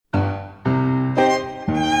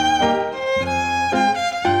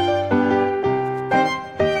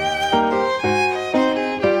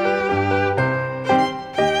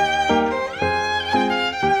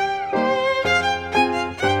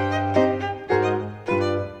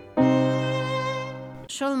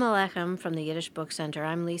Shalom Aleichem from the Yiddish Book Center.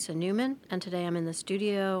 I'm Lisa Newman, and today I'm in the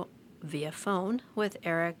studio via phone with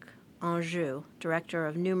Erik Anjou, director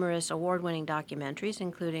of numerous award-winning documentaries,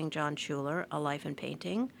 including John Schuler, A Life in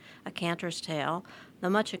Painting, A Cantor's Tale,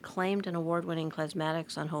 the much-acclaimed and award-winning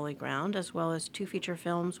Klezmatics on Holy Ground, as well as 2 feature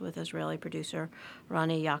films with Israeli producer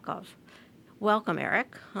Rani Yaakov. Welcome,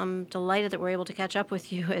 Erik. I'm delighted that we're able to catch up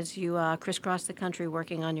with you as you crisscross the country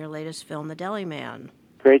working on your latest film, The Deli Man.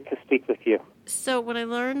 Great to speak with you. So when I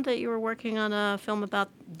learned that you were working on a film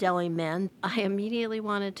about Deli Men, I immediately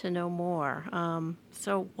wanted to know more.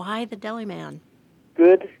 So why the Deli Man?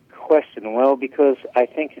 Good question. Well, because I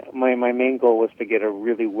think my main goal was to get a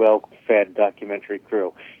really well-fed documentary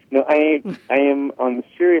crew. No, I am on the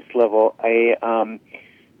serious level. I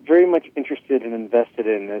very much interested and invested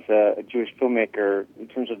in as a Jewish filmmaker in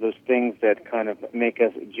terms of those things that kind of make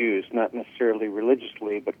us Jews, not necessarily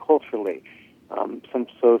religiously, but culturally.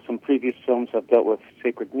 Some previous films have dealt with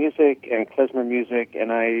sacred music and klezmer music,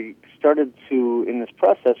 and I started to, in this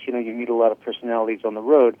process, you meet a lot of personalities on the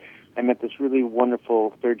road. I met this really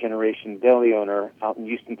wonderful third-generation deli owner out in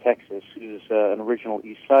Houston, Texas, who's an original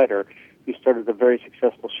East Sider, who started a very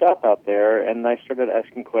successful shop out there, and I started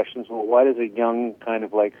asking questions, well, why does a young, kind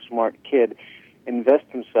of like smart kid invest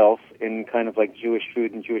himself in kind of like Jewish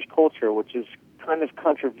food and Jewish culture, which is kind of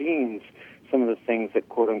contravenes some of the things that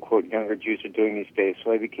quote-unquote younger Jews are doing these days.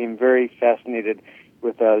 So I became very fascinated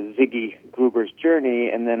with Ziggy Gruber's journey,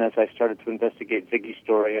 and then as I started to investigate Ziggy's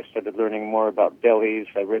story, I started learning more about delis.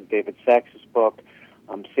 I read David Sachs's book,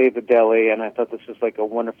 Save the Deli, and I thought this was like a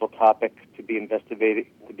wonderful topic to be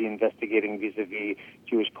investigating vis-a-vis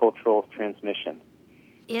Jewish cultural transmission.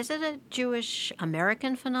 Is it a Jewish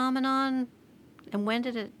American phenomenon?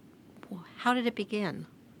 And how did it begin?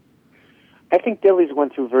 I think delis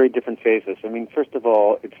went through very different phases. I mean, first of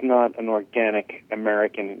all, it's not an organic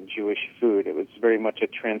American Jewish food. It was very much a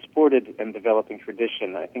transported and developing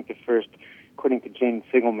tradition. I think the first, according to Jane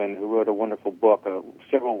Sigelman, who wrote a wonderful book,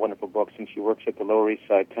 several wonderful books, and she works at the Lower East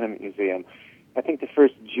Side Tenement Museum, I think the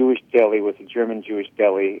first Jewish deli was a German Jewish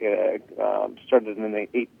deli, started in the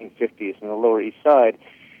 1850s in the Lower East Side.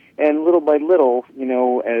 And little by little,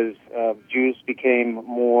 as Jews became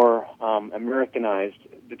more Americanized,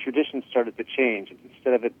 the tradition started to change.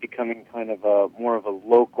 Instead of it becoming kind of more of a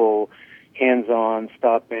local, hands-on,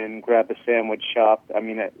 stop-in, grab a sandwich shop,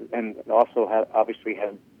 and also obviously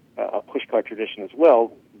had a pushcart tradition as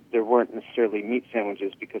well. There weren't necessarily meat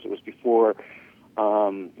sandwiches because it was before,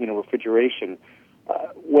 refrigeration.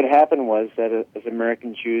 What happened was that as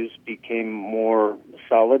American Jews became more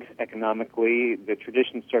solid economically, the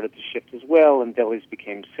tradition started to shift as well, and delis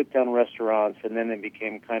became sit-down restaurants, and then they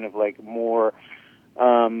became kind of like more,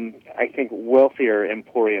 I think, wealthier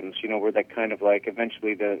emporiums, where that kind of like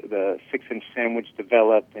eventually the 6-inch sandwich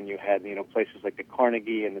developed, and you had, places like the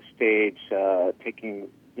Carnegie and the Stage taking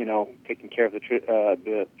care of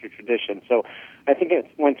the tradition. So I think it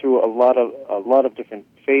went through a lot of different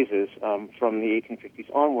phases from the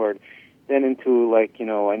 1850s onward, then into I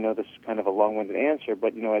know this is kind of a long-winded answer,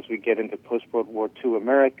 but as we get into post-World War II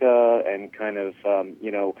America and kind of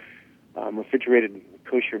refrigerated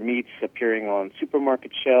kosher meats appearing on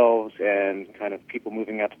supermarket shelves and kind of people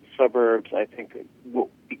moving out to the suburbs, I think what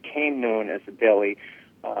became known as a deli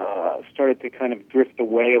started to kind of drift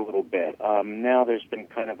away a little bit. Now there's been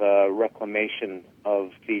kind of a reclamation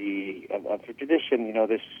of the tradition.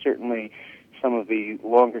 There's certainly some of the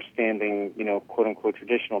longer-standing, quote-unquote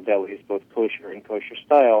traditional delis, both kosher and kosher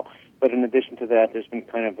style. But in addition to that, there's been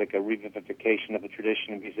kind of like a revivification of the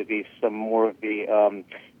tradition vis-a-vis some more of the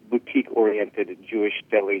boutique-oriented, Jewish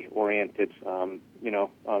deli-oriented,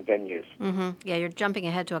 venues. Mm-hmm. Yeah, you're jumping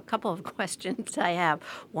ahead to a couple of questions I have.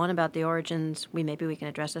 One about the origins. Maybe we can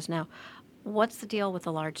address this now. What's the deal with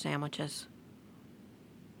the large sandwiches?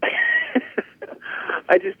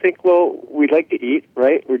 I just think, well, we like to eat,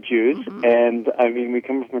 right? We're Jews, mm-hmm. And we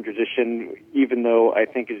come from a tradition, even though I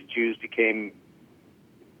think as Jews became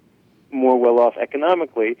more well-off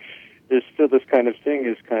economically, there's still this kind of thing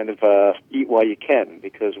is kind of eat while you can,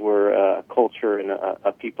 because we're a culture and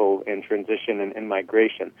a people in transition and in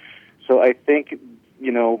migration. So I think,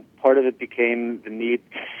 part of it became the need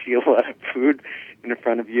to see a lot of food in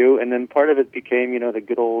front of you, and then part of it became, the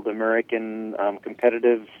good old American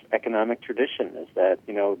competitive economic tradition is that,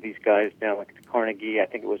 these guys down like the Carnegie, I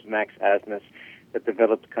think it was Max Asness, that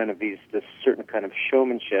developed kind of this certain kind of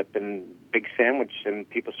showmanship and big sandwich, and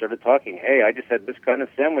people started talking, hey, I just had this kind of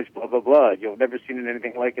sandwich, blah, blah, blah. You've never seen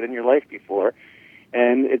anything like it in your life before.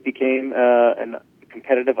 And it became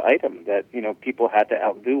competitive item that, people had to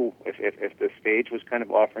outdo. If the stage was kind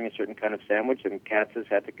of offering a certain kind of sandwich, and Katz's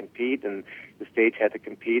had to compete, and the stage had to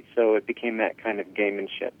compete, so it became that kind of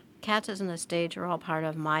gamemanship. Katz's and the stage are all part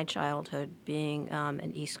of my childhood, being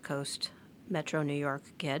an East Coast Metro New York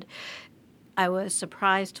kid. I was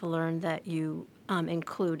surprised to learn that you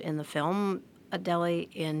include in the film a deli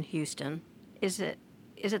in Houston. Is it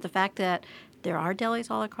the fact that there are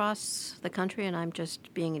delis all across the country, and I'm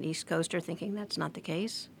just being an East Coaster thinking that's not the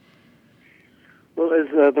case? Well,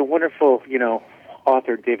 as the wonderful,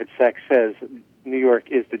 author David Sachs says, New York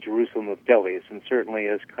is the Jerusalem of delis, and certainly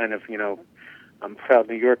as kind of, proud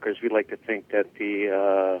New Yorkers, we like to think that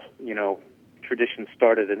the, tradition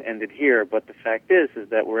started and ended here, but the fact is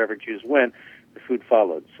that wherever Jews went, the food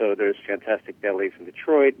followed. So there's fantastic delis in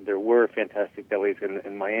Detroit. There were fantastic delis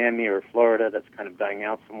in Miami or Florida. That's kind of dying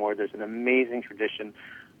out some more. There's an amazing tradition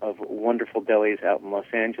of wonderful delis out in Los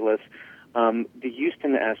Angeles. The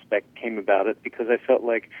Houston aspect came about it because I felt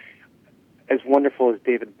like, as wonderful as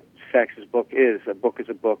David Sachs' book is a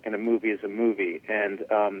book and a movie is a movie. And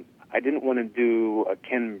I didn't want to do a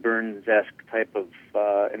Ken Burns-esque type of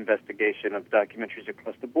investigation of documentaries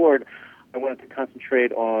across the board. I wanted to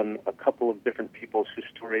concentrate on a couple of different people's whose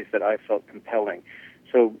stories that I felt compelling.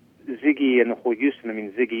 So Ziggy and the whole Houston,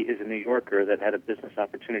 Ziggy is a New Yorker that had a business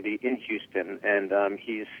opportunity in Houston, and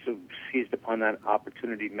he's seized upon that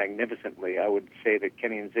opportunity magnificently. I would say that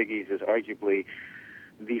Kenny and Ziggy's is arguably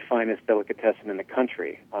the finest delicatessen in the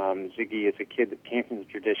country. Ziggy is a kid that came from the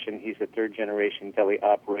tradition. He's a third-generation deli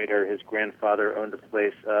operator. His grandfather owned a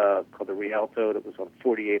place called the Rialto that was on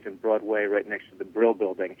 48th and Broadway, right next to the Brill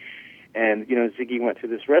Building. And, Ziggy went through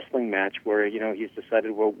this wrestling match where, he's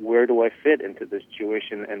decided, well, where do I fit into this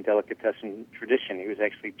Jewish and delicatessen tradition? He was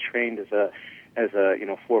actually trained as a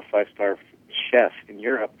 4 or 5-star chef in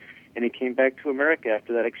Europe. And he came back to America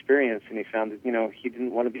after that experience, and he found that, he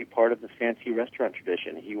didn't want to be part of the fancy restaurant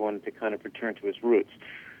tradition. He wanted to kind of return to his roots.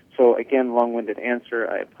 So, again, long-winded answer,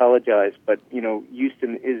 I apologize, but,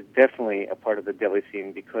 Houston is definitely a part of the deli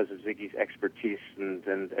scene because of Ziggy's expertise and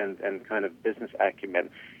kind of business acumen.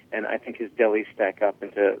 And I think his delis stack up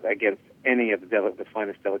against any of the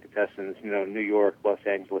finest delicatessens, New York, Los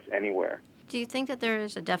Angeles, anywhere. Do you think that there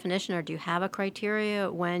is a definition, or do you have a criteria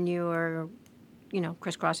when you are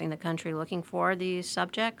crisscrossing the country looking for these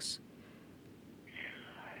subjects?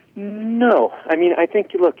 No. I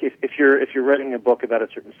think, look, if you're writing a book about a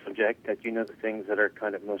certain subject, that the things that are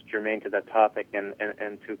kind of most germane to that topic, and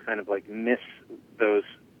to kind of like miss those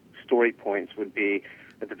story points would be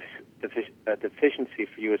a deficiency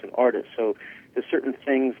for you as an artist. So there's certain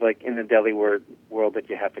things like in the deli world that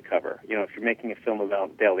you have to cover. If you're making a film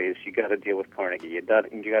about delis, you got to deal with Carnegie. You got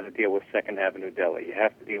to deal with Second Avenue Deli. You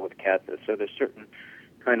have to deal with Katz's. So there's certain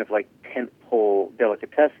kind of like tentpole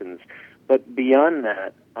delicatessens. But beyond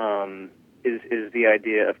that is the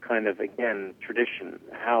idea of kind of, again, tradition.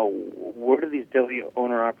 Where do these deli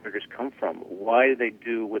owner-operators come from? Why do they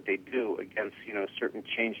do what they do against, certain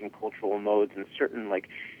changing cultural modes and certain, like,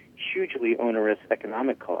 hugely onerous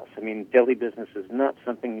economic costs? Deli business is not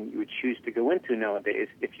something you would choose to go into nowadays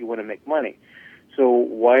if you want to make money. So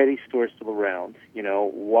why are these stores still around?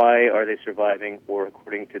 Why are they surviving, or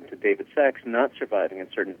according to David Sachs, not surviving in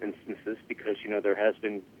certain instances? Because, there has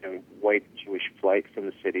been white Jewish flight from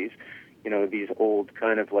the cities. These old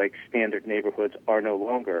kind of like standard neighborhoods are no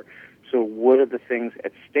longer. So what are the things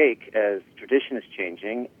at stake as tradition is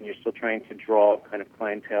changing, and you're still trying to draw kind of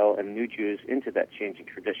clientele and new Jews into that changing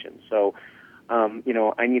tradition? So,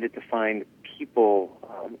 I needed to find people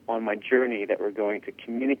on my journey that were going to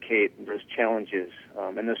communicate those challenges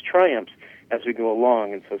and those triumphs as we go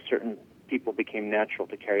along. And so certain people became natural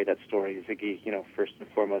to carry that story, Ziggy, first and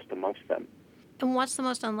foremost amongst them. And what's the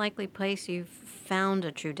most unlikely place you've found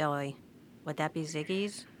a true deli? Would that be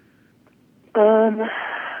Ziggy's? I'm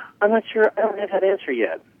not sure. I don't have that answer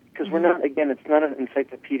yet. Because we're not, again, it's not an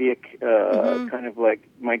encyclopedic kind of like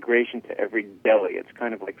migration to every deli. It's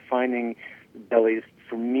kind of like finding delis,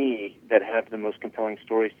 for me, that have the most compelling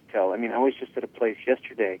stories to tell. I was just at a place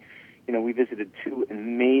yesterday. We visited 2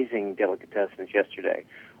 amazing delicatessens yesterday.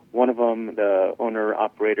 One of them, the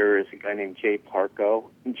owner-operator, is a guy named Jay Parker,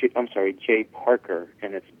 and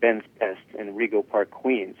it's Ben's Best in Rego Park,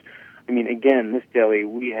 Queens. Again, this deli,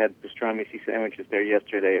 we had pastrami sandwiches there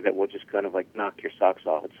yesterday that will just kind of like knock your socks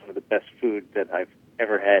off. It's some of the best food that I've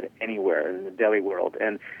ever had anywhere in the deli world.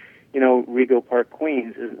 And, Rego Park,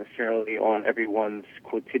 Queens isn't necessarily on everyone's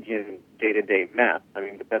quotidian day-to-day map.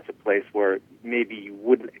 But that's a place where maybe you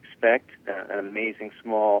wouldn't expect an amazing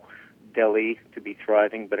small deli to be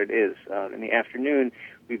thriving, but it is. In the afternoon,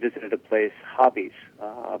 we visited a place, Hobbies,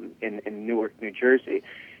 in Newark, New Jersey.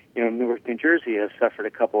 Newark, New Jersey has suffered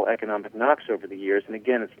a couple economic knocks over the years, and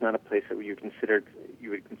again, it's not a place that you would consider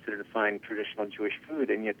to find traditional Jewish food,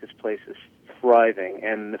 and yet this place is thriving,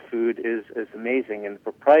 and the food is amazing. And the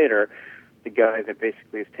proprietor, the guy that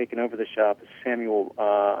basically has taken over the shop, is Samuel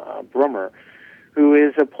Brummer, who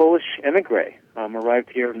is a Polish emigre, arrived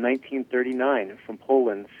here in 1939 from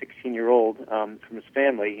Poland, 16-year-old from his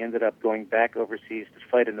family. He ended up going back overseas to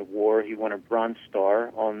fight in the war. He won a Bronze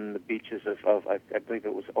Star on the beaches of I believe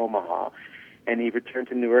it was Omaha. And he returned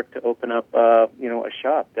to Newark to open up, a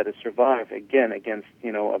shop that has survived, again, against,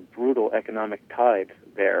 a brutal economic tide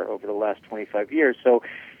there over the last 25 years. So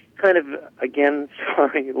kind of, again,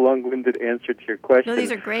 sorry, long-winded answer to your question. No,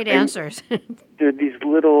 these are great answers. There are these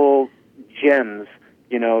little gems,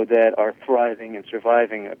 that are thriving and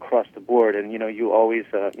surviving across the board. And, you always,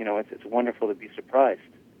 it's wonderful to be surprised.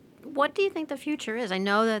 What do you think the future is? I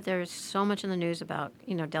know that there's so much in the news about,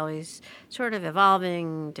 delis sort of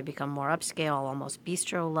evolving to become more upscale, almost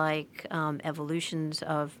bistro-like, evolutions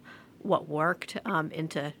of what worked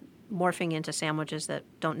into morphing into sandwiches that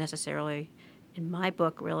don't necessarily, in my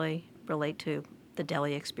book, really relate to the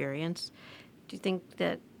deli experience. Do you think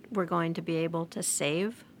that we're going to be able to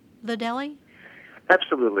save the deli?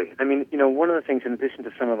 Absolutely. I mean, one of the things, in addition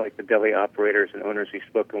to some of the deli operators and owners we've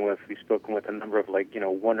spoken with a number of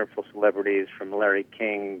wonderful celebrities, from Larry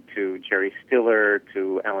King to Jerry Stiller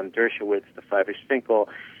to Alan Dershowitz to Fiver Finkel.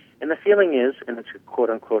 And the feeling is, and it's a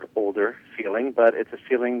quote-unquote older feeling, but it's a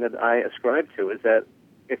feeling that I ascribe to, is that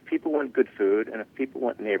if people want good food, and if people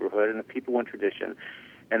want neighborhood, and if people want tradition,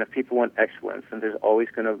 and if people want excellence, then there's always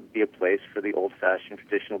going to be a place for the old-fashioned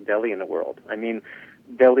traditional deli in the world. I mean,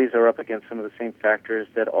 delis are up against some of the same factors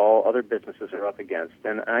that all other businesses are up against.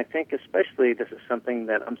 And I think especially this is something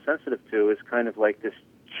that I'm sensitive to, is kind of like this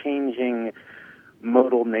changing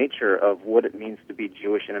modal nature of what it means to be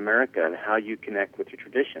Jewish in America and how you connect with your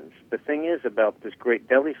traditions. The thing is about this great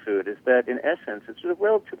deli food is that, in essence, it's a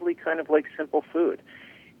relatively kind of simple food.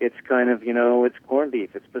 It's kind of, it's corned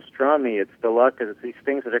beef, it's pastrami, it's deluxe, it's these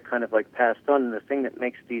things that are kind of passed on. And the thing that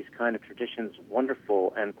makes these kind of traditions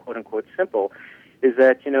wonderful and quote-unquote simple is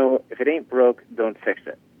that, if it ain't broke, don't fix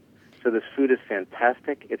it. So this food is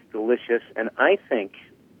fantastic, it's delicious, and I think,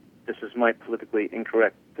 this is my politically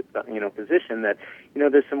incorrect, position, that,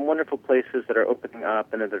 there's some wonderful places that are opening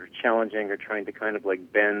up and that are challenging or trying to kind of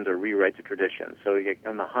bend or rewrite the tradition. So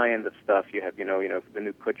on the high end of stuff, you have, the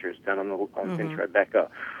new Kutchers down on Finch Rebecca,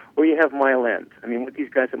 or you have Mile End. I mean, what these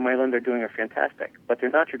guys at Mile End are doing are fantastic, but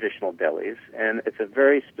they're not traditional delis, and it's a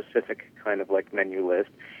very specific kind of menu list.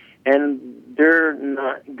 And they're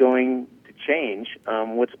not going to change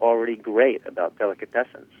what's already great about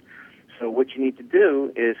delicatessens. So what you need to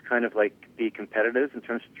do is kind of be competitive in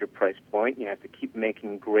terms of your price point. You have to keep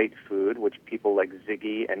making great food, which people like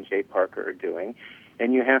Ziggy and Jay Parker are doing.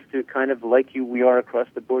 And you have to kind of, we are across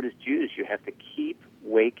the board as Jews, you have to keep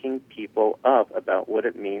waking people up about what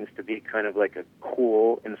it means to be kind of a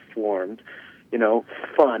cool, informed,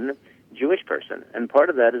 fun Jewish person. And part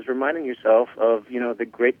of that is reminding yourself of, the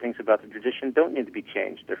great things about the tradition don't need to be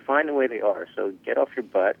changed. They're fine the way they are. So get off your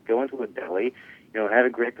butt, go into a deli, have a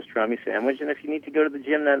great pastrami sandwich, and if you need to go to the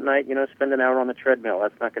gym that night, spend an hour on the treadmill.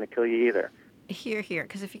 That's not going to kill you either. Here,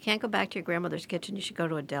 because if you can't go back to your grandmother's kitchen, you should go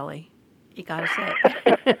to a deli. You got to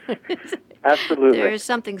say. Absolutely. There's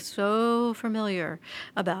something so familiar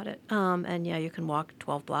about it. And yeah, you can walk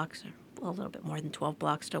 12 blocks, or a little bit more than 12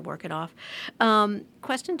 blocks to work it off.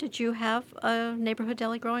 Question, did you have a neighborhood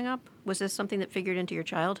deli growing up? Was this something that figured into your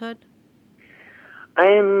childhood?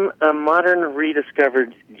 I'm a modern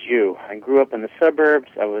rediscovered Jew. I grew up in the suburbs.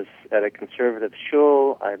 I was at a conservative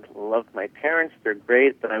shul. I loved my parents. They're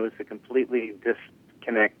great, but I was a completely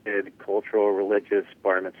disconnected cultural, religious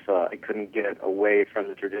bar mitzvah. I couldn't get away from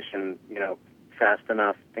the tradition, fast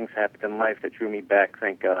enough. Things happened in life that drew me back,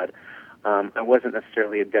 thank God. I wasn't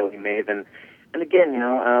necessarily a deli maven. And again,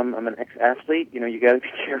 I'm an ex-athlete. You got to be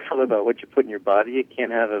careful about what you put in your body. You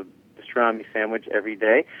can't have a pastrami sandwich every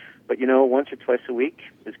day. But, once or twice a week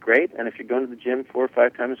is great. And if you're going to the gym 4 or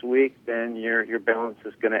 5 times a week, then your balance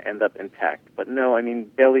is going to end up intact. But no, I mean,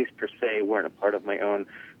 delis per se weren't a part of my own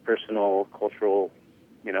personal, cultural,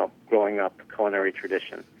 growing up culinary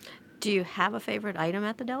tradition. Do you have a favorite item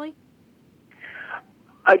at the deli?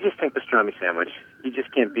 I just think pastrami sandwich. You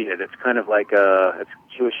just can't beat it. It's kind of it's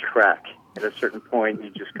Jewish crack. At a certain point, you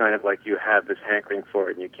just kind of you have this hankering for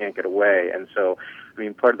it and you can't get away. And so, I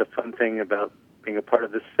mean, part of the fun thing about being a part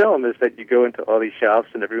of this film is that you go into all these shops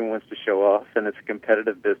and everyone wants to show off, and it's a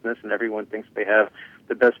competitive business, and everyone thinks they have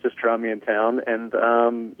the best pastrami in town. And,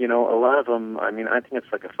 a lot of them, I mean, I think it's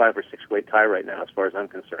a 5 or 6 way tie right now as far as I'm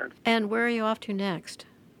concerned. And where are you off to next?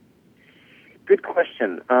 Good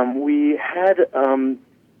question. We had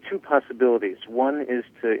two possibilities. One is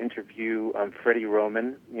to interview Freddie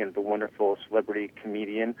Roman, the wonderful celebrity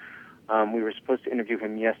comedian. We were supposed to interview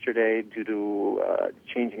him yesterday due to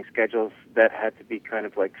changing schedules that had to be kind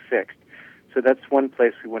of like fixed. So that's one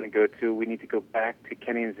place we want to go to. We need to go back to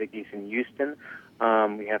Kenny and Ziggy's in Houston.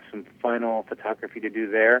 We have some final photography to do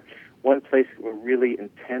there. One place that we're really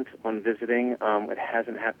intent on visiting, it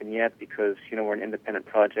hasn't happened yet because, we're an independent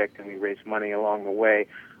project and we raise money along the way.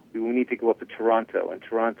 We will need to go up to Toronto. In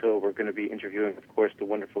Toronto, we're going to be interviewing, of course, the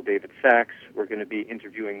wonderful David Sachs. We're going to be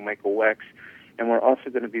interviewing Michael Wex. And we're also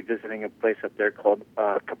going to be visiting a place up there called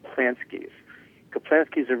Kaplansky's.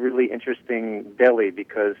 Kaplansky's a really interesting deli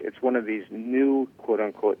because it's one of these new,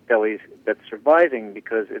 quote-unquote, delis that's surviving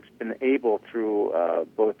because it's been able, through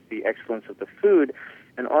both the excellence of the food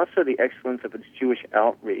and also the excellence of its Jewish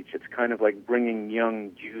outreach. It's kind of like bringing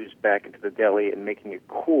young Jews back into the deli and making it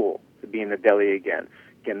cool to be in the deli again.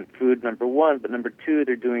 Again, food, number one, but number two,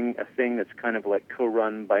 they're doing a thing that's kind of like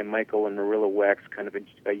co-run by Michael and Marilla Wax, kind of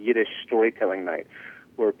a Yiddish storytelling night,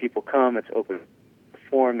 where people come, it's open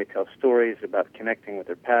form, they tell stories about connecting with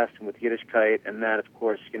their past and with Yiddishkeit, and that, of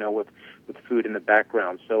course, with food in the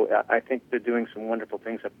background. So I think they're doing some wonderful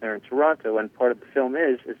things up there in Toronto, and part of the film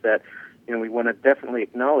is that, we want to definitely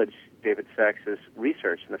acknowledge David Sachs's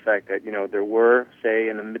research and the fact that, there were, say,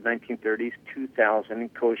 in the mid-1930s,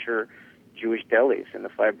 2,000 kosher Jewish delis in the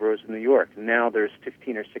 5 boroughs of New York. Now there's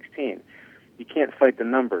 15 or 16. You can't fight the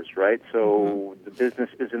numbers, right? So the business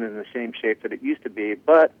isn't in the same shape that it used to be,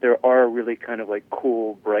 but there are really kind of like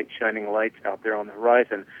cool, bright, shining lights out there on the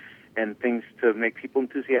horizon and things to make people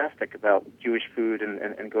enthusiastic about Jewish food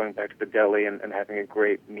and going back to the deli and having a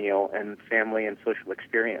great meal and family and social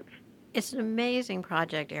experience. It's an amazing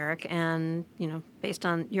project, Erik, and, based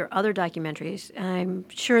on your other documentaries, I'm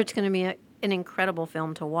sure it's going to be an incredible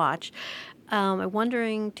film to watch. I'm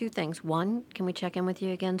wondering two things. One, can we check in with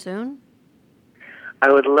you again soon?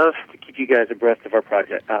 I would love to keep you guys abreast of our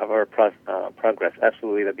project, progress.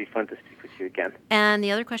 Absolutely, that'd be fun to speak with you again. And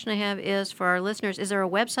the other question I have is for our listeners: is there a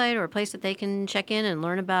website or a place that they can check in and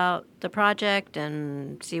learn about the project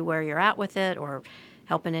and see where you're at with it, or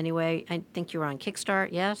help in any way? I think you were on Kickstart.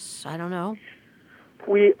 Yes, I don't know.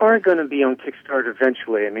 We are going to be on Kickstarter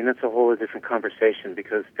eventually. I mean, that's a whole different conversation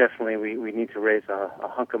because definitely we need to raise a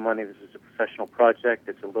hunk of money. This is a professional project.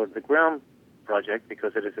 It's a low-to-the-ground project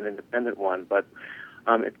because it is an independent one, but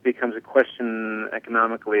it becomes a question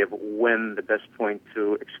economically of when the best point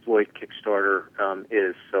to exploit Kickstarter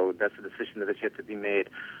is. So that's a decision that has yet to be made.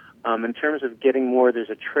 In terms of getting more,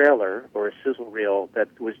 there's a trailer or a sizzle reel that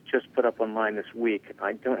was just put up online this week.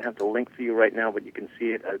 I don't have the link for you right now, but you can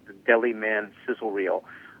see it as the Deli Man sizzle reel.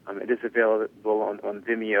 It is available on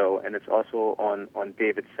Vimeo, and it's also on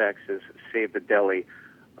David Sachs's Save the Deli,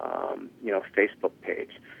 Facebook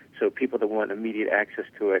page. So people that want immediate access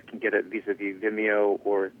to it can get it vis-a-vis Vimeo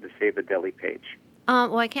or the Save the Deli page.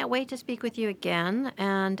 Well, I can't wait to speak with you again,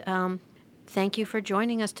 and thank you for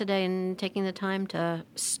joining us today and taking the time to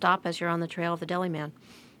stop as you're on the trail of the Deli Man.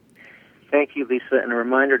 Thank you, Lisa. And a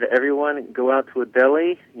reminder to everyone, go out to a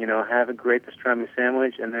deli, have a great pastrami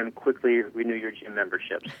sandwich, and then quickly renew your gym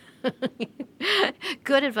memberships.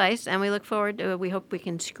 Good advice, and we look forward to, we hope we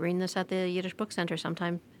can screen this at the Yiddish Book Center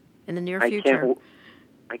sometime in the near future.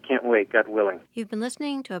 I can't wait, God willing. You've been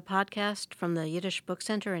listening to a podcast from the Yiddish Book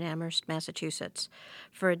Center in Amherst, Massachusetts.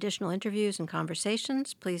 For additional interviews and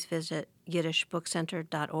conversations, please visit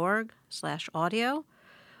yiddishbookcenter.org/audio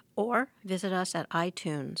or visit us at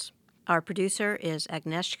iTunes. Our producer is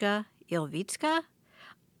Agnieszka Ilvitska.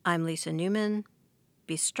 I'm Lisa Newman.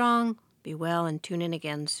 Be strong, be well, and tune in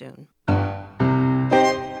again soon.